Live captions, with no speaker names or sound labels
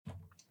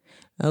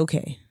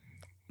Okay.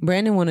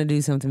 Brandon wanted to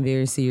do something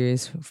very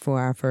serious for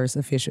our first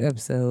official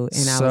episode.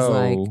 And I was So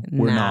like,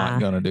 nah. we're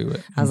not going to do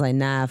it. I was like,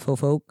 nah,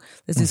 folk.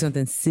 Let's do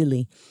something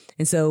silly.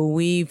 And so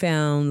we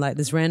found like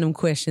this random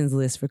questions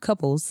list for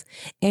couples.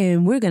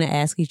 And we're going to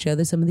ask each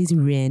other some of these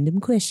random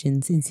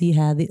questions and see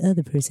how the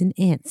other person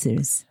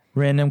answers.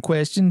 Random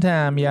question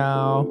time,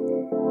 y'all.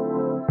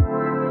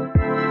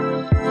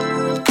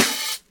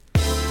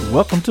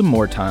 Welcome to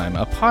More Time,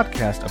 a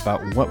podcast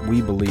about what we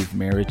believe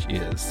marriage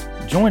is.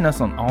 Join us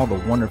on all the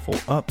wonderful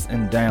ups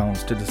and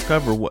downs to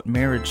discover what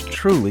marriage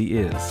truly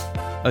is,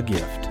 a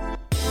gift.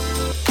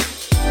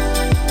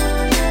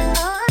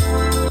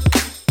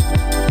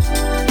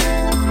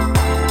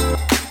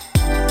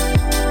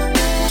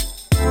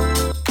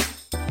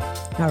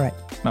 All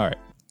right,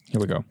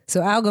 here we go.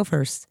 So I'll go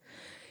first.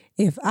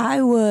 If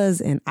I was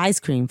an ice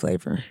cream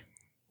flavor,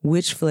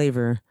 which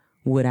flavor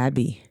would I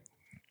be?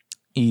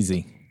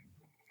 Easy.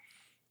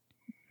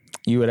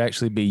 You would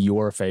actually be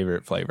your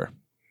favorite flavor.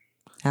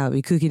 I would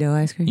be cookie dough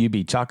ice cream? You'd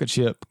be chocolate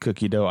chip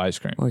cookie dough ice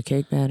cream. Or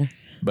cake batter?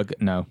 But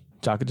no,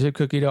 chocolate chip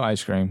cookie dough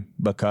ice cream,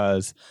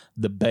 because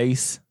the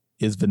base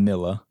is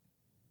vanilla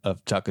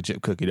of chocolate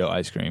chip cookie dough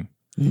ice cream.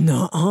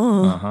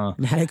 Nuh-uh.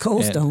 Not at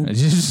Cold Stone.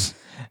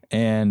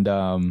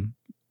 And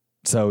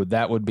so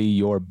that would be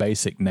your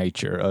basic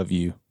nature of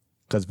you,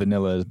 because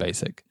vanilla is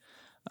basic.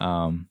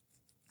 And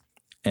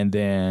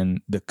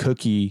then the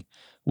cookie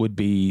would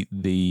be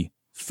the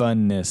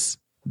funness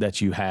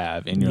that you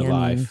have in your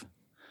life.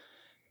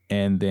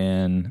 And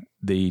then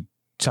the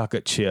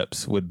chocolate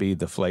chips would be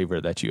the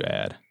flavor that you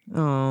add.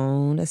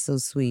 Oh, that's so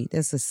sweet.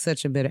 That's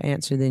such a better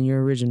answer than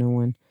your original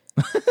one.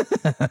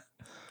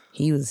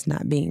 He was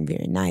not being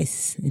very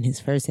nice in his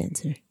first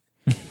answer.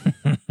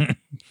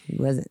 He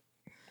wasn't.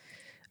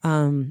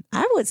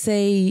 I would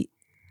say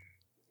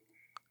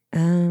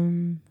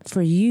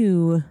for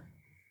you,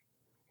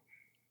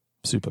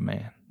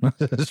 Superman.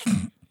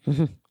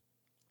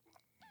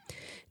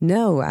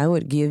 No, I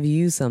would give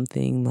you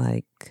something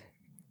like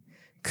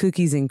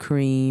cookies and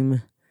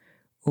cream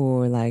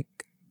or like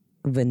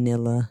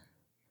vanilla.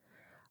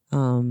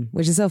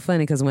 Which is so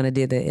funny because when I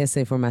did the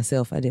essay for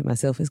myself, I did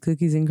myself as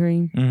cookies and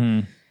cream.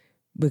 Mm-hmm.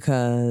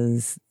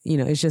 Because,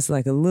 it's just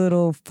like a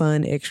little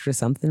fun extra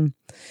something.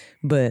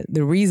 But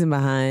the reason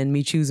behind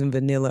me choosing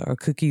vanilla or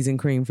cookies and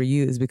cream for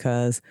you is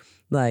because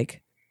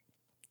like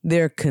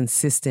they're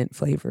consistent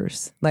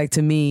flavors. Like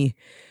to me,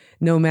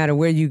 no matter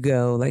where you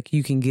go, like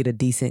you can get a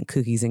decent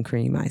cookies and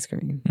cream ice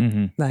cream.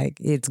 Mm-hmm. Like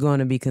it's going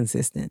to be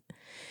consistent.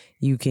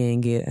 You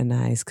can get a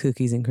nice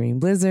cookies and cream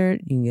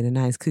Blizzard. You can get a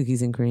nice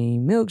cookies and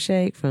cream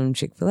milkshake from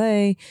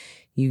Chick-fil-A.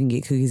 You can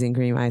get cookies and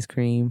cream ice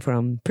cream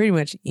from pretty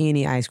much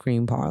any ice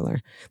cream parlor.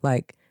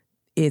 Like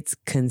it's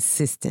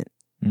consistent.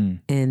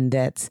 And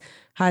that's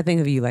how I think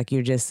of you. Like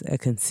you're just a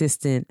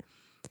consistent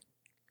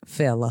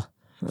fella.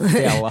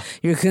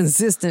 You're a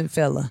consistent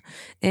fella.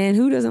 And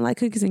who doesn't like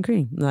cookies and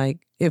cream? Like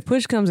if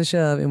push comes to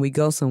shove and we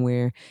go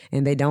somewhere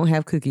and they don't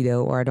have cookie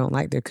dough or I don't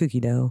like their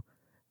cookie dough,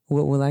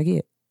 what will I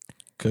get?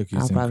 Cookies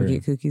I'll and probably cream.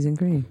 get cookies and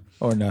cream.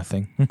 Or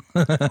nothing.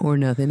 Or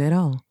nothing at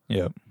all.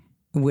 Yep.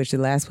 Which the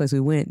last place we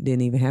went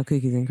didn't even have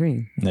cookies and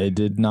cream. They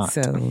did not.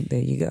 So there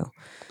you go.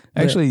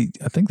 Actually,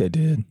 I think they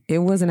did. It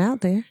wasn't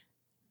out there.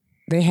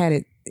 They had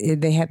it.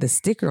 They had the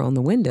sticker on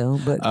the window,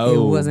 but it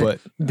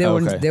wasn't.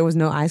 There was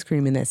no ice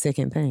cream in that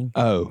second thing.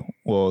 Oh,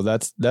 well,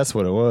 that's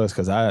what it was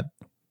because I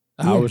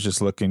was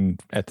just looking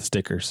at the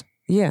stickers.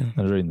 Yeah,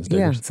 I was reading the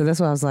stickers. Yeah, so that's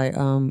why I was like,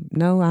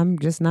 no, I'm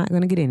just not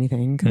going to get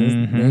anything because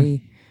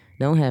they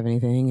don't have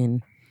anything,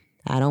 and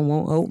I don't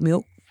want oat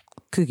milk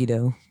cookie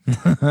dough.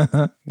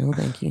 No,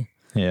 thank you.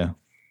 Yeah.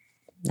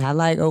 I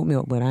like oat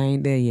milk, but I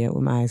ain't there yet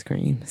with my ice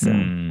cream. So,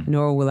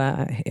 nor will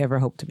I ever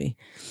hope to be.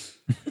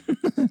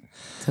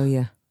 So,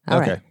 yeah. All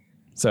right.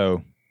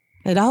 So.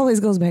 It always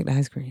goes back to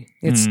ice cream.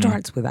 It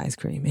starts with ice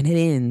cream and it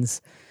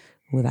ends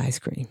with ice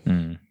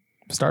cream.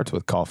 Starts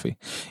with coffee.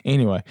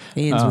 Anyway.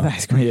 Ends with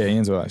ice cream. Yeah,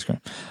 ends with ice cream.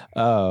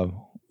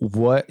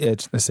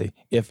 Let's see.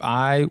 If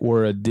I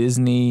were a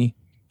Disney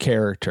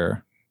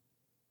character,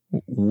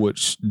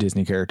 which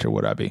Disney character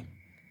would I be?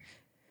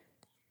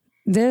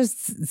 There's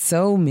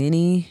so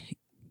many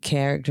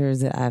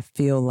characters that I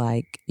feel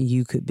like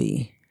you could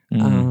be.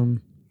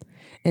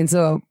 And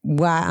so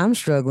why I'm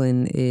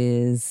struggling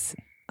is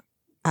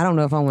I don't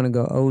know if I want to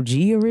go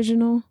OG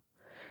original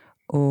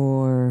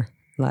or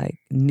like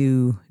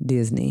new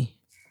Disney.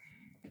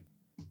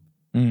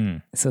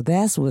 So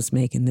that's what's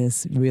making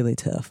this really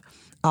tough.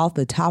 Off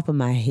the top of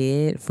my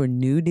head for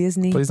new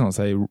Disney. Please don't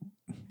say.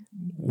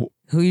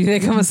 Who you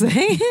think I'm going to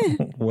say?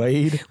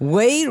 Wade.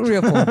 Wade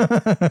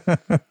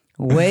Ripple.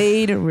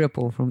 Wade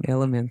Ripple from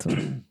Elemental.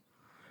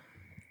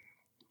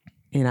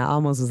 And I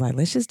almost was like,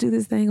 let's just do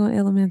this thing on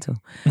Elemental.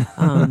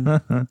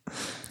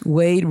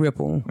 Wade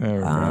Ripple. Oh,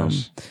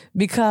 gosh.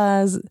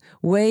 Because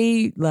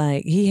Wade,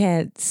 like, he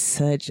had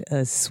such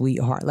a sweet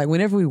heart. Like,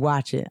 whenever we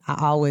watch it,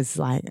 I always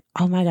like,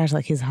 oh my gosh,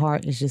 like his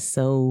heart is just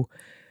so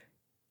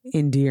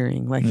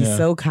endearing. Like he's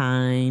so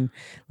kind.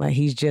 Like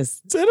he's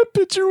just Is that a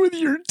picture with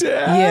your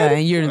dad? yeah,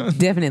 and you're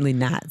definitely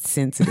not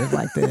sensitive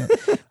like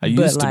that. I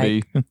used to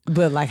like, be.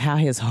 But like how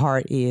his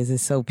heart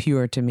is so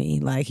pure to me.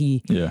 Like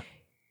he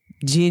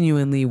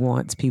genuinely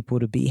wants people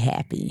to be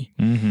happy.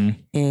 Mm-hmm.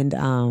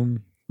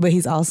 And but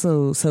he's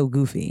also so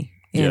goofy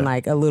and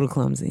like a little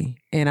clumsy.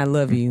 And I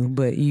love you,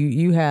 but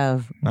you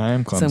have I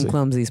am clumsy. some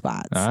clumsy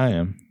spots. I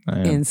am.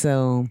 And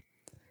so,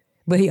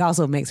 but he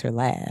also makes her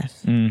laugh.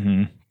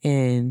 Mm-hmm.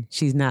 And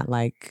she's not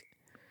like,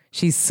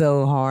 she's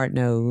so hard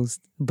nosed,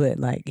 but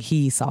like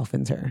he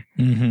softens her.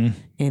 Mm-hmm.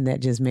 And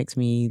that just makes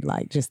me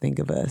like just think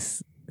of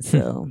us.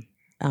 So,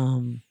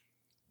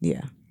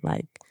 yeah,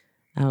 like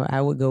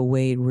I would go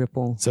Wade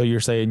Ripple. So you're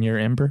saying you're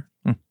Ember?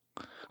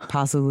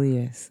 Possibly,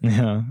 yes.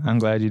 Yeah, I'm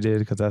glad you did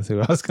because that's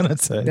who I was going to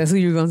say. That's who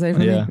you were going to say for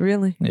me?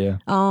 Really? Yeah.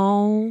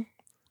 Oh,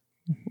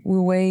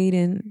 we're Wade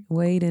and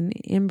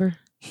Ember.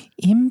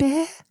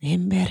 Ember?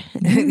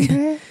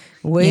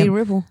 Wade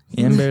Ripple.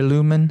 Ember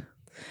Lumen.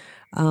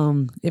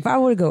 If I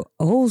were to go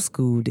old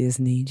school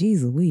Disney,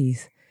 geez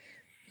Louise,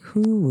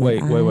 who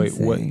would I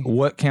say?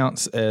 What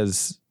counts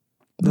as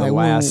the like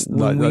last?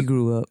 when we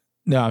grew up?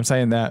 No, I'm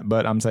saying that,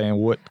 but I'm saying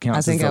what counts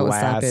as the last? I think I would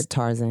stop at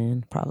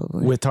Tarzan,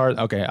 probably. With Tarzan?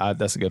 Okay,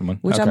 that's a good one.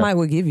 Which I might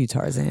would give you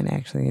Tarzan,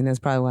 actually, and that's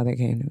probably why they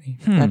came to me.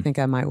 I think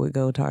I might would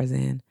go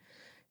Tarzan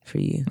for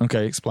you.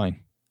 Okay, explain.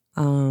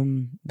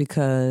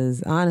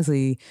 Because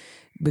honestly,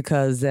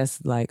 because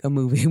that's like a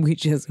movie we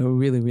just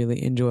really,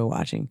 really enjoy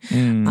watching.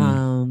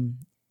 And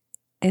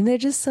they're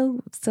just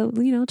so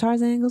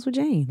Tarzan goes with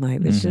Jane.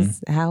 Like it's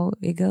just how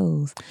it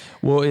goes.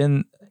 Well,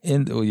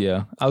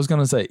 I was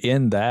gonna say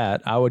in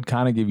that I would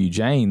kind of give you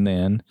Jane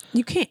then.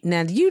 You can't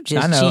now. You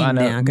just I know.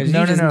 now because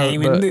you just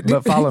naming.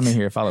 But follow me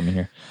here.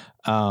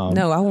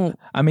 No, I won't.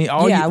 I mean,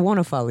 I want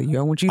to follow you.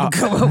 I want you to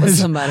come up with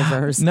somebody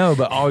first. No,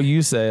 but all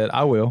you said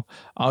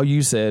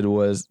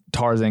was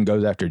Tarzan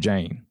goes after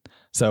Jane.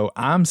 So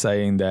I'm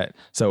saying that.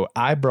 So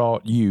I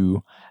brought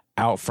you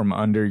out from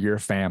under your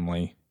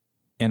family,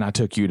 and I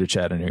took you to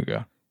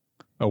Chattanooga,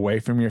 away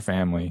from your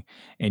family,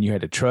 and you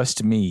had to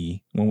trust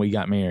me when we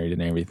got married and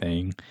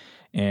everything.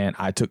 And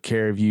I took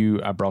care of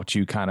you. I brought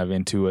you kind of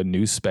into a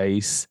new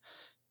space,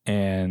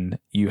 and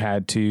you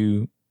had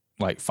to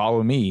like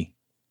follow me,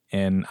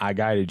 and I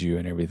guided you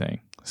and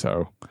everything.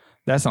 So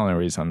that's the only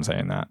reason I'm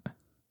saying that.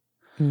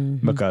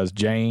 Mm-hmm. Because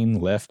Jane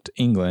left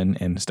England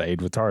and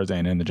stayed with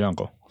Tarzan in the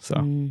jungle. So,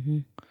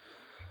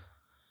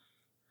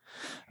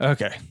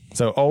 okay.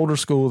 So older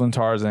school than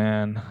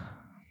Tarzan.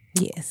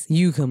 Yes,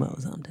 you come up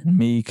with something.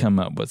 Me come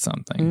up with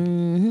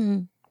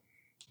something.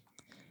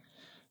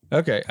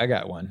 Okay, I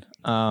got one.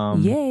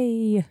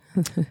 Yay.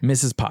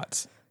 Mrs.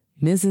 Potts.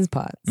 Mrs.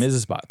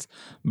 Potts.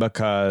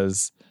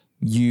 Because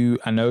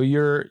I know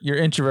you're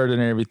introverted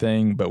and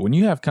everything, but when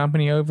you have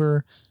company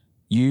over,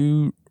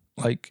 you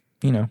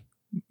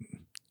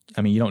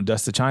you don't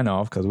dust the china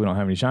off because we don't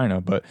have any china,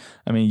 but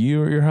I mean,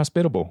 you're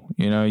hospitable.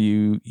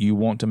 You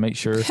want to make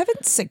sure.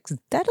 Heaven's sake, is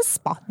that a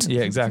spot?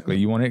 Yeah, exactly.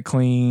 You want it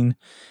clean,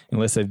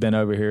 unless they've been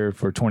over here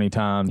for 20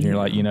 times. And you're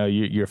like,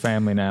 you're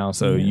family now,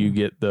 so you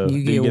get the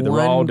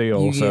raw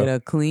deal. You get a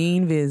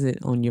clean visit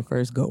on your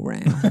first go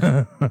round.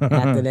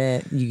 After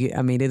that,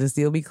 it'll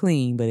still be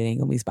clean, but it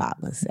ain't gonna be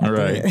spotless.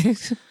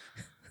 Right.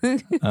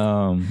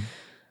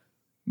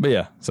 But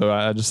yeah, so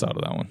I just thought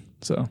of that one.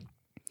 So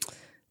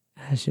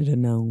I should have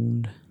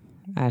known.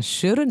 I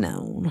don't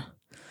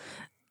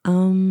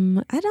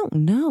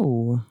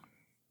know.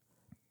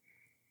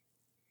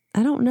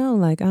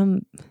 Like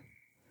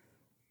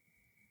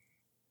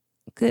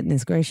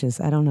goodness gracious.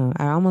 I don't know.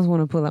 I almost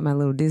want to pull out my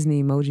little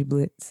Disney emoji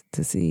blitz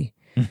to see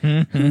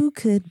who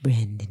could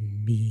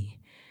Brandon be.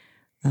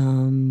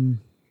 I'm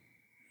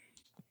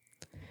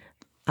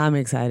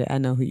excited. I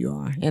know who you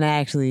are. And I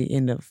actually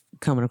end up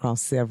coming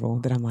across several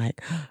that I'm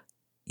like,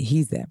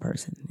 he's that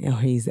person, or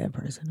he's that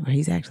person, or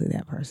he's actually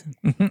that person.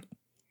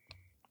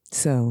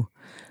 So,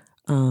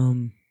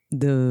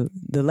 the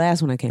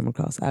last one I came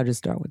across, I'll just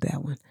start with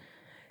that one.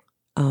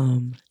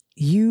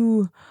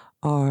 You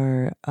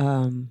are,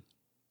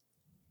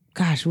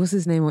 gosh, what's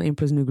his name on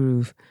Emperor's New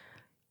Groove?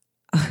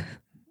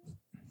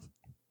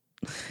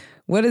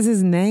 What is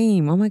his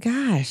name? Oh my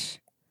gosh.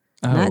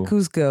 Not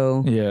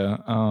Cusco. Yeah.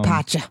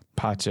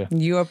 Pacha.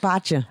 You're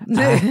Pacha.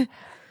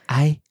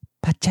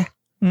 Pacha.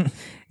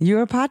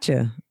 You're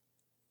Pacha.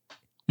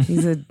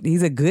 He's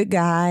a good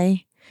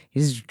guy.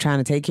 He's trying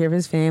to take care of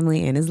his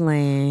family and his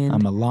land.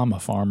 I'm a llama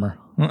farmer.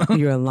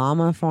 You're a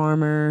llama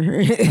farmer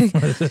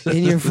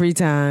in your free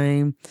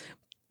time.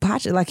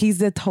 Pacha, like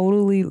he's a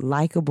totally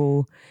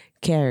likable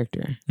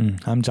character.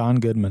 I'm John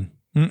Goodman.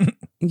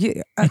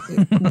 Yeah,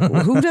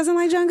 who doesn't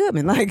like John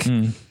Goodman? Like,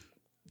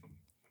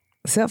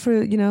 except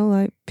for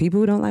like people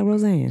who don't like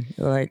Roseanne.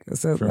 Like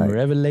from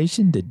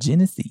Revelation to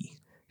Genesee.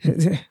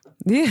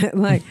 Yeah,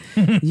 like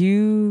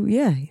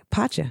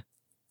Pacha.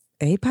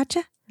 Hey,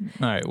 Pacha.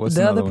 All right, what's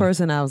the other one?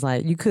 person? I was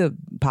like, you could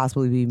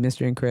possibly be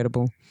Mr.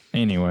 Incredible.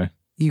 Anyway,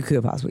 you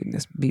could possibly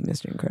be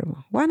Mr.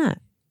 Incredible. Why not?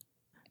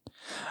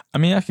 I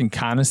mean, I can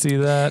kind of see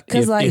that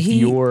if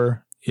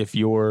you're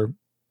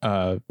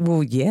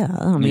Well, yeah.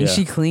 I mean, Yeah.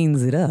 she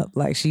cleans it up.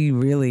 Like, she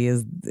really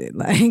is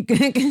like.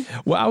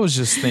 Well, I was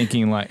just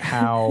thinking like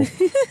how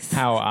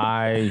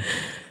I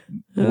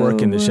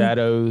work in the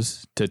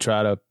shadows to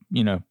try to,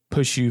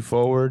 push you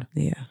forward.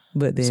 Yeah.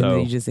 But then So-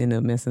 you just end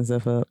up messing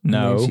stuff up.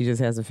 No. And then she just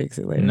has to fix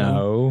it later.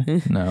 No,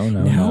 no, no,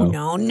 No,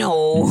 no. no,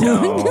 No,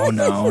 no.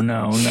 no,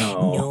 no,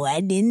 no. No, I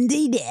didn't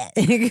do that.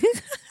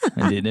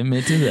 I didn't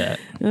admit to that.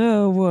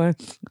 Oh, boy.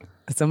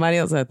 Somebody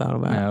else I thought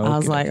about. I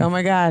was Okay. like, oh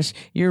my gosh,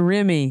 you're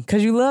Remy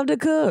because you love to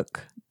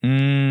cook.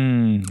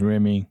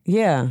 Remy.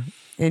 Yeah.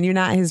 And you're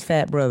not his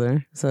fat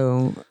brother.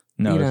 So,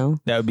 No,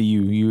 that would be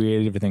you. You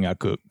ate everything I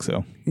cook.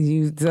 So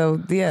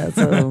so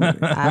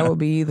I will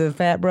be the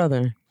fat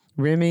brother.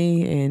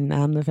 Remy and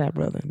I'm the fat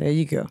brother. There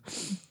you go.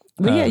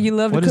 But yeah, you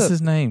love to what cook. is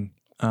his name?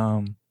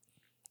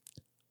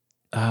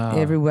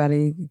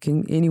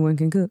 Anyone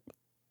can cook.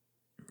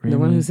 The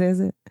one who says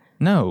it?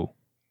 No,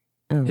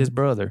 Oh, his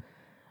brother,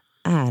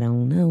 I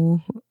don't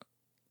know.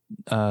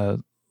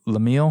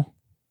 Lemiel.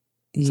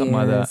 Something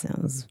like that.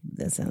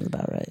 That sounds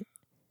about right.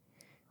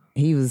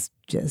 He was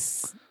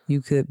just,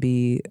 you could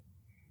be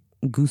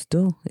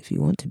Gusto if you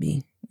want to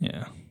be.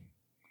 Yeah,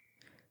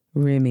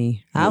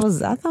 Remy. I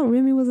thought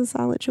Remy was a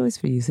solid choice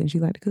for you since you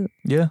like to cook.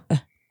 yeah.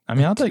 I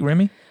mean, I'll take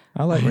Remy.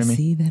 I like Remy.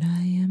 See that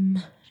I am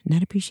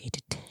not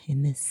appreciated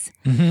in this.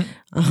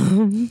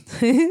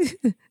 Mhm.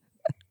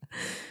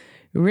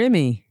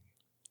 Remy.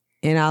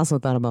 And I also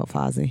thought about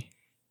Fozzie.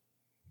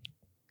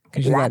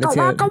 Because you like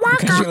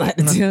to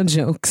tell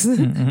jokes.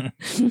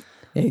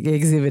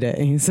 Exhibit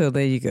A. So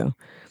there you go.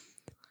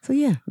 So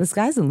yeah, the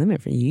sky's the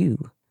limit for you.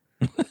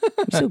 You're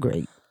so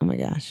great. Oh my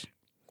gosh.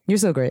 You're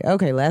so great.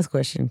 Okay, last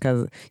question.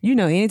 Because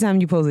anytime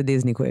you pose a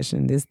Disney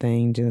question, this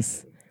thing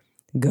just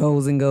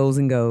goes and goes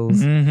and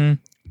goes. Mhm.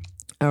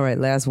 All right,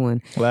 last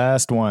one.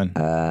 Last one.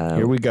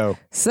 Here we go.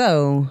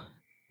 So,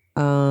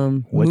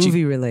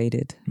 movie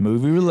related.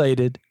 Movie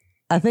related.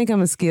 I think I'm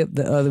going to skip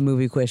the other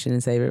movie question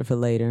and save it for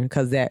later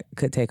because that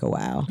could take a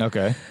while.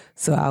 Okay.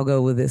 So I'll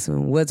go with this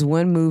one. What's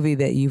one movie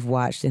that you've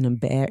watched an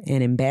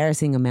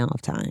embarrassing amount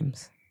of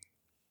times?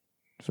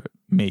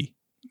 Me.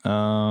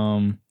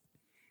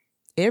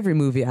 Every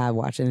movie I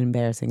watch an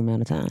embarrassing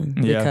amount of time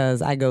Yeah.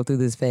 because I go through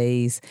this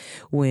phase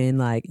when,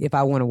 like, if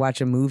I want to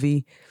watch a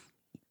movie,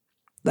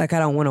 like, I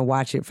don't want to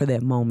watch it for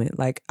that moment.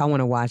 Like, I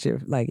want to watch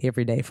it like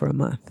every day for a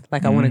month.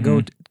 Like, I want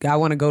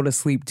to go to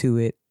sleep to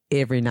it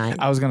every night.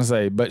 I was gonna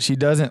say, but she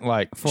doesn't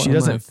For she a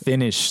doesn't month.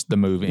 finish the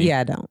movie. Yeah,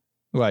 I don't.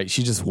 Like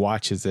she just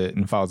watches it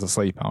and falls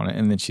asleep on it,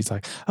 and then she's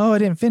like, "Oh, I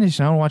didn't finish,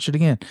 and I want to watch it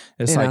again."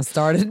 It's And I like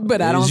started,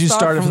 but I don't you start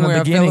started from from the where I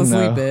fell beginning,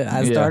 asleep though. at.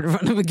 I Yeah. started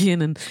from the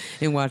beginning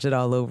and watch it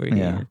all over again.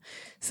 Yeah.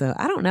 So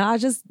I don't know.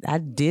 I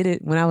did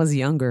it when I was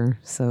younger.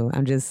 So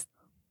I'm just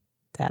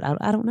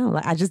I don't know.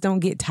 Like, I just don't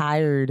get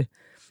tired.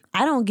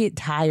 I don't get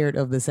tired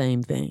of the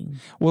same thing.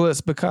 well, it's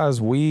because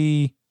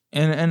we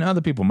and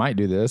other people might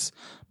do this,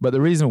 but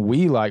the reason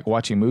we like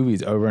watching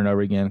movies over and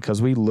over again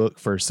because we look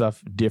for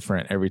stuff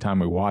different every time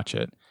we watch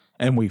it,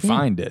 and we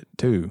find it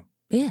too.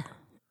 Yeah.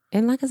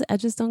 And like I said, I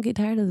just don't get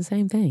tired of the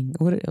same thing.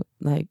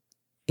 Like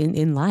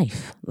in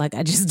life. Like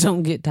I just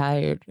don't get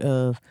tired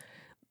of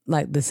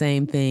like the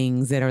same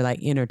things that are like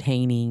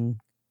entertaining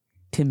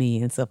to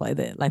me and stuff like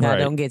that. Like I Right.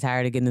 don't get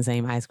tired of getting the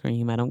same ice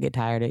cream. I don't get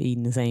tired of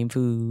eating the same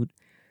food.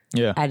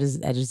 Yeah, I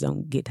just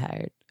don't get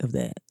tired of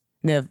that.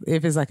 Now,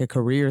 if it's like a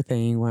career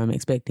thing where I'm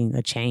expecting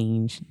a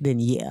change, then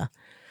yeah.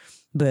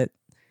 But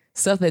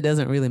stuff that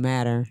doesn't really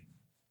matter,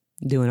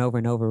 doing over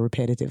and over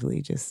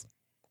repetitively, just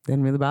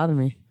doesn't really bother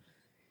me.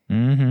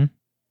 mm-hmm.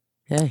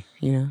 Hey,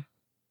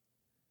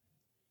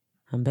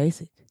 I'm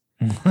basic.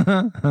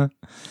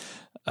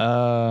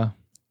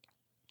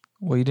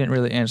 Well, you didn't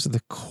really answer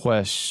the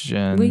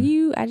question.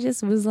 Well, I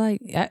just was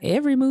like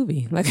every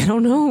movie. Like I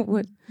don't know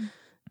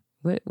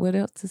what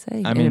else to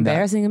say. I An mean,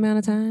 embarrassing amount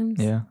of times.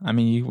 Yeah, I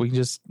mean, we can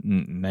just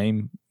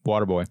name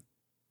Waterboy,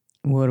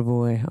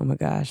 Waterboy. Oh my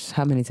gosh,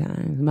 how many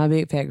times? My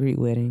Big Fat Greek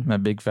Wedding. My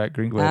Big Fat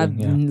Greek I Wedding.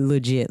 Yeah,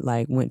 legit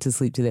like went to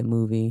sleep to that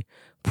movie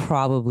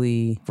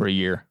probably for a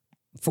year.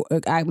 for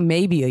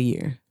maybe a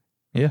year,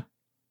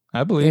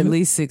 I believe at it.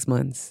 least 6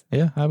 months.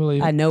 Yeah, I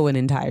believe. I know an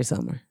entire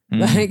summer,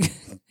 Mhm. like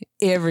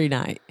every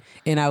night,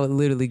 and I would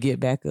literally get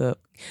back up.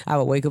 I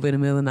would wake up in the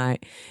middle of the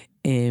night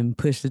and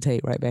push the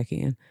tape right back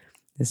in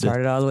and start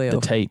it all the way the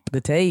over. tape.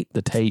 The tape.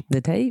 The tape.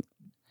 The tape.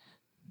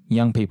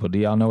 Young people, do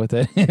y'all know what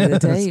that is? The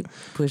tape.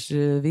 Push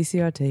the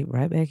VCR tape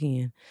right back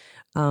in.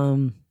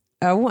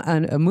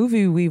 A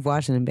movie we've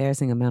watched an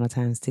embarrassing amount of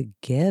times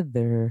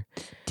together.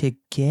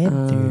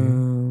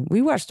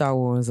 We watch Star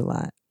Wars a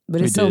lot,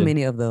 but We it's so did.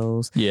 many of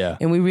those. Yeah.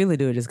 And we really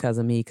do it just because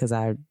of me, because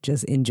I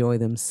just enjoy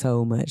them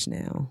so much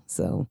now.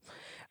 So,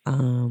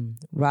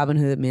 Robin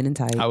Hood, Men in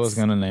Tights. I was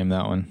going to name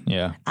that one.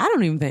 Yeah. I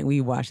don't even think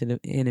we watched it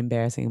an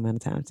embarrassing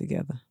amount of times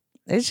together.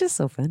 It's just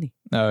so funny.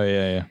 Oh,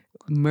 yeah,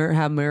 yeah.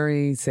 How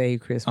Murray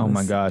Saved Christmas. Oh,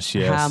 my gosh,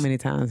 yes. How many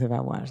times have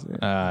I watched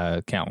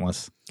it?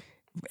 Countless.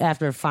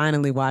 After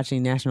finally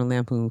watching National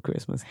Lampoon's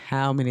Christmas,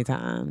 how many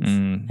times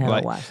have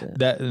I watched it?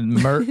 That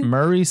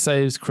Murray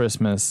Saves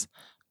Christmas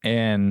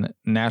and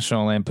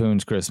National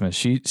Lampoon's Christmas,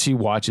 she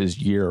watches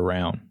year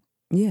round,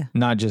 Yeah.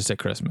 not just at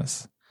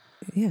Christmas.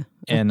 Yeah.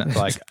 And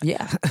like,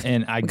 Yeah.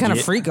 and I What kind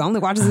of freak only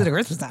watches it at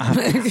Christmas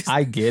time?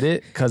 I get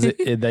it because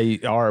they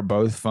are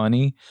both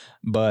funny,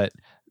 but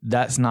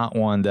that's not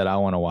one that I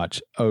want to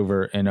watch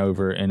over and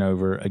over and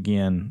over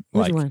again,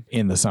 Which like one?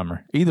 in the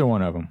summer. Either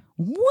one of them.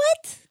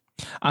 What?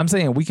 I'm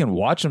saying we can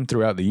watch them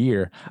throughout the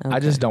year. Okay. I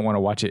just don't want to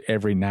watch it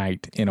every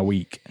night in a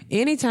week.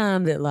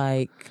 Anytime that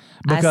like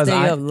Because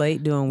I stay up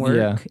late doing work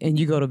Yeah. and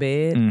you go to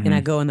bed Mhm. and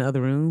I go in the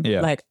other room,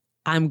 Yeah. like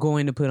I'm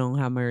going to put on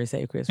How Mary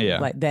Saved Christmas. Yeah.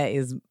 Like that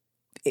is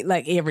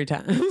like every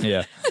time.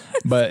 Yeah.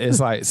 But it's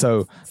like,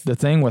 so the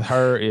thing with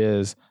her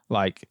is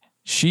like,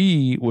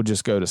 she will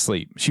just go to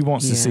sleep. She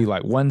wants to Yeah. see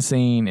like one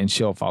scene and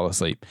she'll fall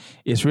asleep.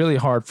 It's really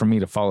hard for me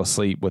to fall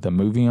asleep with a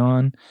movie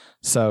on.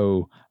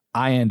 So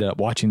I end up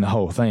watching the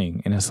whole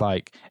thing. And it's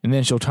like, and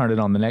then she'll turn it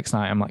on the next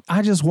night. I'm like,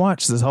 I just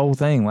watched this whole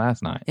thing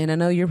last night. And I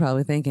know you're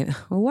probably thinking,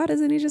 well, why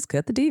doesn't he just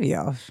cut the TV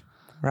off?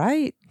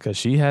 Right? Because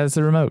she has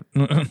the remote.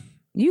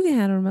 You can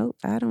have a remote.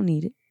 I don't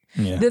need it.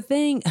 Yeah.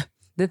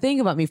 The thing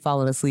about me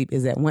falling asleep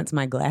is that once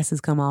my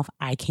glasses come off,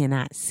 I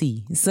cannot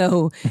see.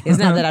 So it's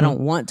not that I don't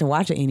want to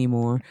watch it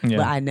anymore, Yeah.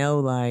 but I know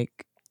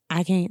like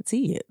I can't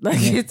see it. Like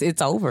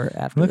it's over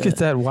after. Look at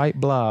that white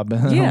blob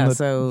Yeah, on the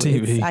so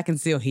TV. I can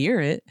still hear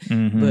it,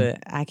 Mhm. but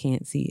I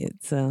can't see it.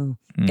 So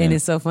Yeah. and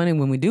it's so funny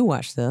when we do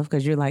watch stuff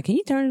because you're like, can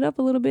you turn it up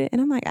a little bit? And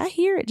I'm like, I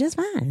hear it just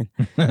fine.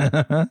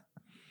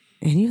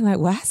 And you're like,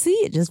 well, I see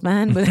it just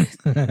fine, but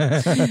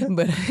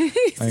but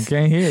I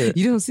can't hear it.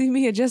 you don't see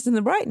me adjusting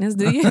the brightness,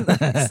 do you?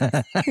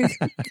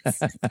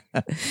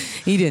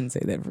 He didn't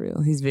say that for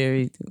real. He's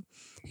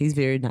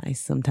very nice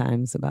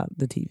sometimes about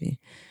the TV.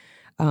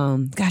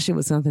 Gosh, it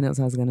was something else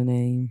I was gonna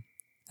name.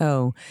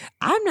 Oh,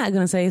 I'm not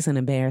gonna say it's an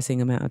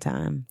embarrassing amount of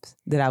times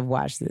that I've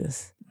watched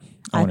this.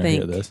 I want to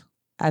hear this.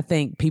 I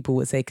think people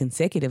would say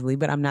consecutively,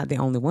 but I'm not the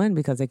only one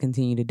because they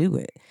continue to do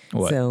it.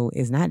 What? So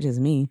it's not just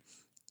me.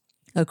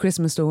 A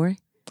Christmas Story.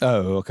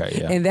 Oh, okay.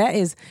 Yeah. And that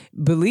is,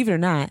 believe it or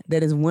not,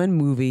 that is one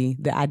movie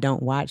that I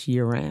don't watch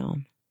year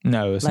round.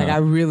 No, it's Like not. I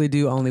really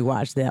do only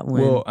watch that one.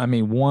 Well, I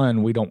mean,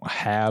 one, we don't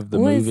have the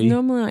well, movie. it's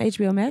normally on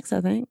HBO Max,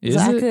 I think. Is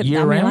I it could,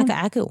 year-round?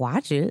 I could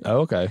watch it.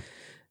 Oh, okay.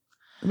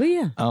 But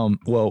yeah,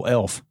 Well,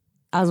 Elf.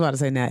 I was about to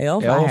say now,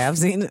 Elf. Elf? I have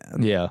seen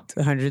Yeah.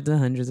 hundreds and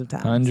hundreds of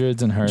times.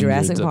 Hundreds and hundreds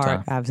Jurassic of Park,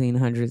 times. I've seen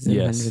hundreds and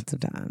Yes. hundreds of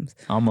times.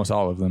 Almost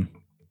all of them.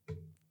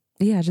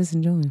 Yeah, I just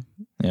enjoy them.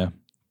 Yeah.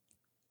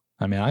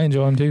 I mean, I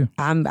enjoy them too.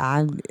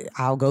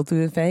 I'll go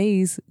through the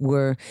phase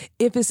where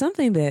if it's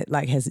something that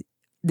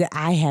that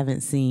I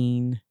haven't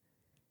seen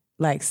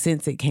like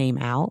since it came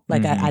out,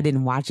 like Mhm. I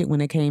didn't watch it when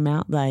it came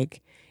out,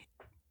 like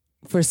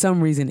for some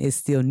reason it's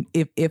still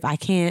if I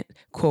can't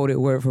quote it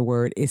word for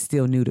word, it's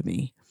still new to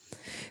me.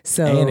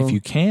 So And if you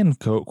can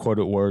quote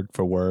it word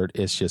for word,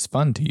 it's just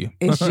fun to you.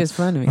 it's just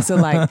fun to me. So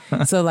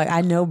like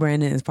I know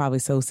Brandon is probably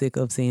so sick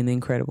of seeing The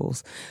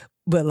Incredibles,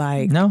 but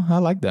like No, I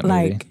like that movie.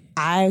 like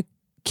I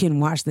can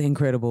watch The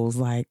Incredibles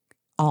like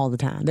all the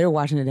time. They were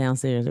watching it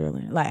downstairs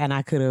earlier, like, and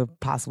I could have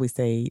possibly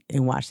stayed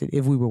and watched it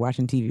if we were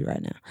watching TV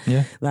right now.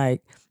 Yeah.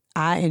 Like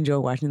I enjoy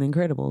watching The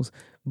Incredibles,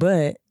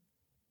 but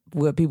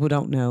what people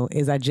don't know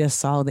is I just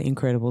saw The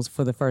Incredibles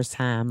for the first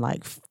time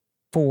like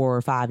 4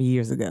 or 5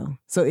 years ago,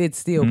 so it's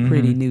still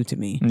pretty new to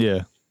me.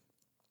 Yeah.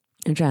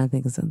 I'm trying to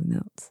think of something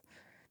else.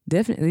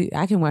 Definitely,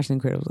 I can watch The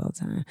Incredibles all the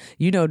time.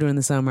 You know, during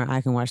the summer, I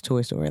can watch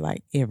Toy Story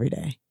like every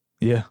day.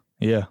 Yeah.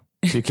 Yeah.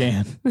 You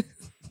can.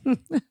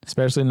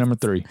 Especially number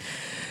 3.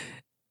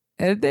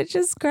 And that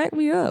just cracked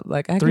me up.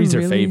 Like I 3's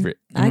can her really, favorite.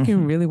 I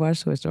can really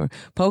watch Toy Story.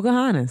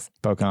 Pocahontas.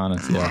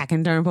 Pocahontas. Yeah. I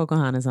can turn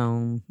Pocahontas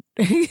on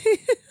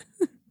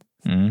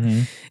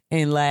Mm-hmm.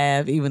 and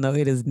laugh, even though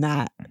it is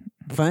not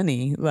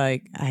funny.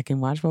 Like I can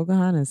watch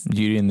Pocahontas.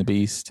 Beauty and the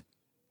Beast.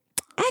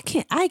 I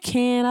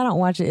can. I don't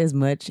watch it as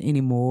much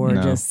anymore.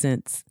 No. Just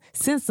since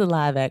the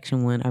live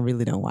action one, I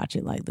really don't watch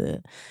it like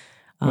that.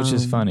 Which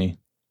is funny.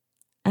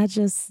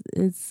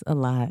 It's a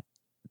lot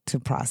to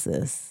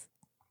process.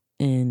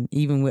 And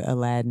even with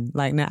Aladdin,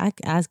 like now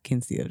I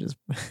can still just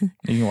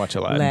You can watch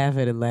Aladdin. laugh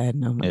at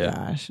Aladdin. Oh my Yeah.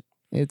 gosh.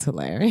 It's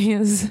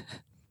hilarious.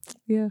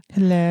 Yeah.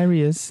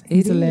 Hilarious. It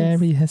is.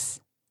 hilarious.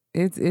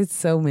 It's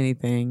so many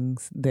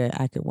things that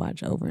I could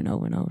watch over and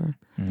over and over.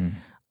 Mm.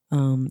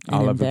 An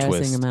Oliver embarrassing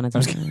Twist. amount of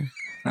time.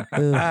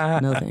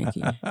 Ugh, no, thank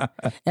you.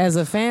 As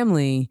a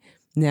family,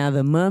 now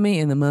The Mummy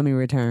and The Mummy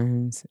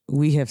Returns,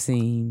 we have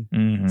seen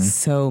Mhm.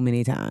 so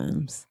many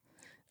times.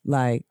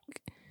 Like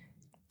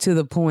to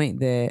the point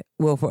that,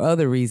 well, for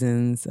other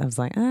reasons, I was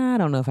like, I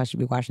don't know if I should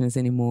be watching this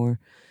anymore.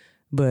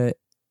 But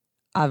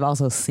I've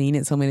also seen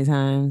it so many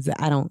times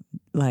that I don't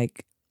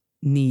like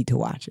need to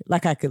watch it.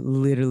 Like I could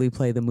literally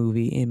play the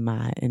movie in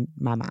my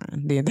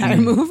mind, the entire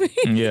movie.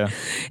 Yeah.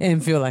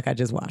 And feel like I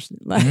just watched it.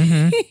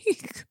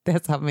 Like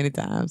that's how many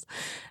times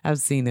I've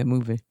seen that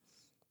movie.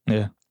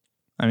 Yeah.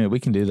 I mean, we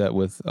can do that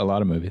with a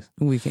lot of movies.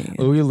 We can.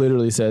 We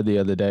literally said the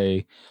other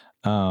day,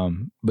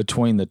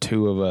 between the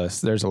two of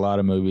us, there's a lot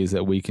of movies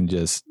that we can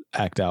just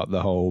act out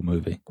the whole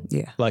movie.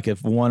 Yeah. Like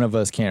if one of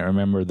us can't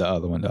remember, the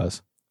other one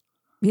does.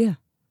 Yeah.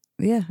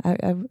 Yeah,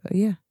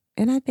 yeah.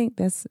 And I think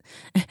that's,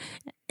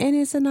 and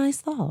it's a nice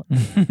thought.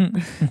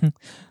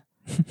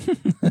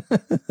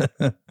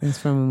 It's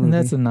from a movie. And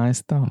that's a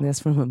nice thought. That's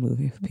from a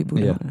movie. People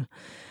don't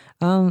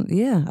know.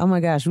 Yeah. Oh my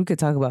gosh, we could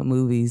talk about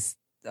movies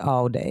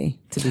all day.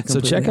 To be so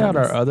check out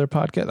honest. our other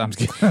podcast. I'm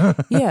just kidding.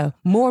 Yeah,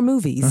 more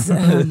movies.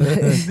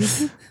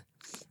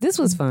 This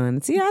was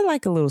fun. See, I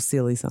like a little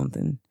silly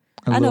something.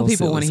 I know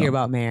people want to hear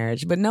about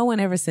marriage, but no one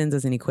ever sends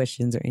us any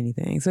questions or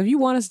anything. So if you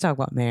want us to talk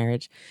about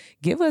marriage,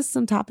 give us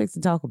some topics to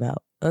talk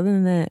about. Other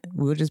than that,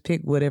 we'll just pick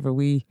whatever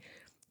we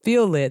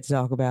feel led to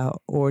talk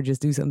about or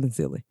just do something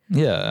silly.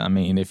 Yeah, I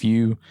mean, if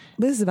you...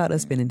 This is about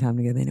us spending time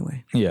together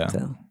anyway. Yeah.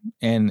 So.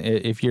 And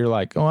if you're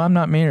like, oh, I'm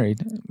not married.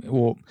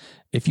 Well,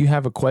 if you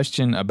have a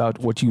question about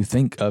what you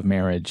think of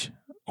marriage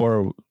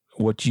or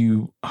what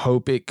you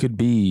hope it could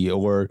be,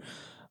 or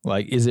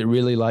like, is it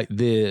really like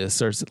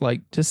this? Or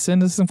like, just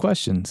send us some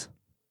questions.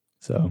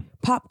 So,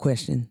 pop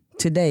question.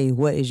 Today,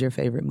 what is your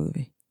favorite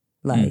movie?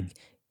 Like,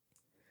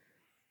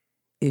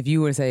 if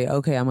you were to say,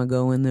 okay, I'm going to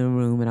go in the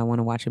room and I want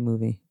to watch a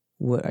movie,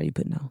 what are you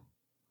putting on?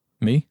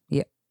 Me?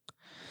 Yeah.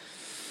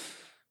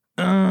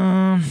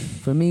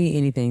 For me,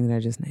 anything that I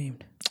just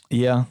named.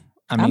 Yeah.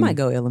 I might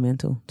go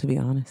Elemental, to be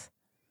honest.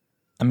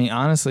 I mean,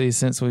 honestly,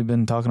 since we've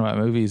been talking about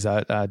movies,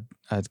 I'd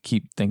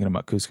keep thinking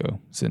about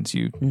Cusco since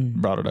you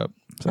brought it up.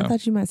 So. I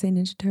thought you might say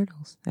Ninja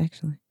Turtles,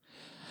 actually.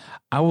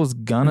 I was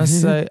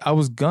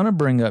gonna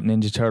bring up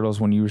Ninja Turtles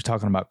when you were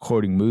talking about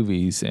quoting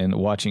movies and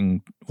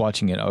watching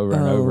it over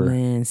and over. Oh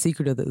man,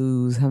 Secret of the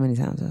Ooze. How many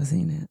times have I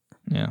seen it?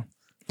 Yeah.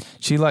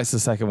 She likes the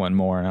second one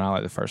more and I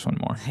like the first one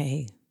more.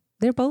 Hey,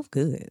 they're both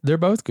good. They're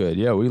both good.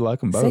 Yeah, we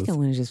like them both. The second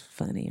one is just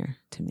funnier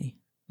to me.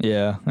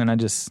 Yeah, and I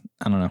don't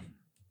know.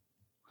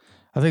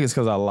 I think it's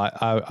because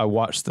I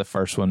watched the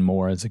first one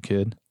more as a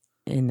kid.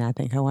 And I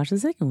think I watched the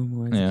second one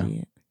more as a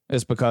kid.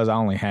 It's because I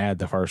only had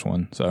the first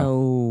one, so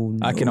no.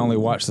 I can only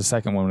watch the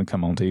second one when it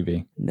come on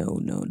TV.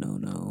 No.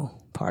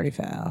 Party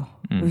foul.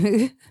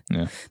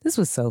 Yeah. This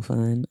was so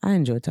fun. I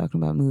enjoyed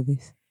talking about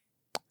movies.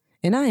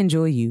 And I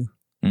enjoy you.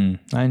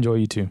 I enjoy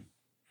you too.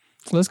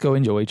 Let's go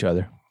enjoy each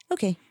other.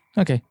 Okay.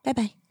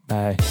 Bye-bye.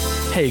 Bye.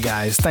 Hey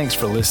guys, thanks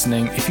for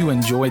listening. If you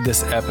enjoyed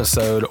this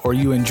episode or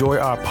you enjoy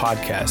our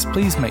podcast,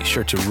 please make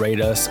sure to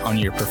rate us on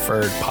your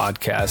preferred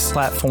podcast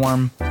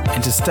platform.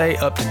 And to stay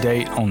up to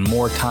date on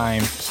More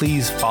Time,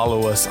 please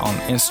follow us on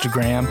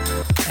Instagram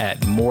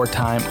at More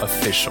Time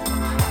Official.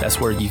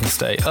 That's where you can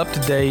stay up to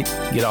date,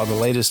 get all the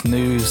latest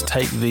news,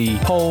 take the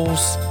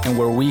polls, and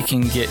where we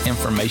can get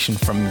information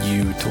from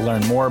you to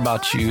learn more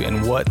about you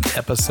and what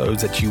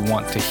episodes that you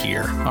want to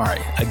hear. All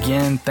right,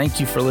 again, thank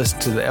you for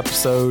listening to the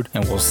episode,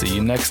 and we'll see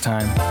you next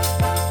time.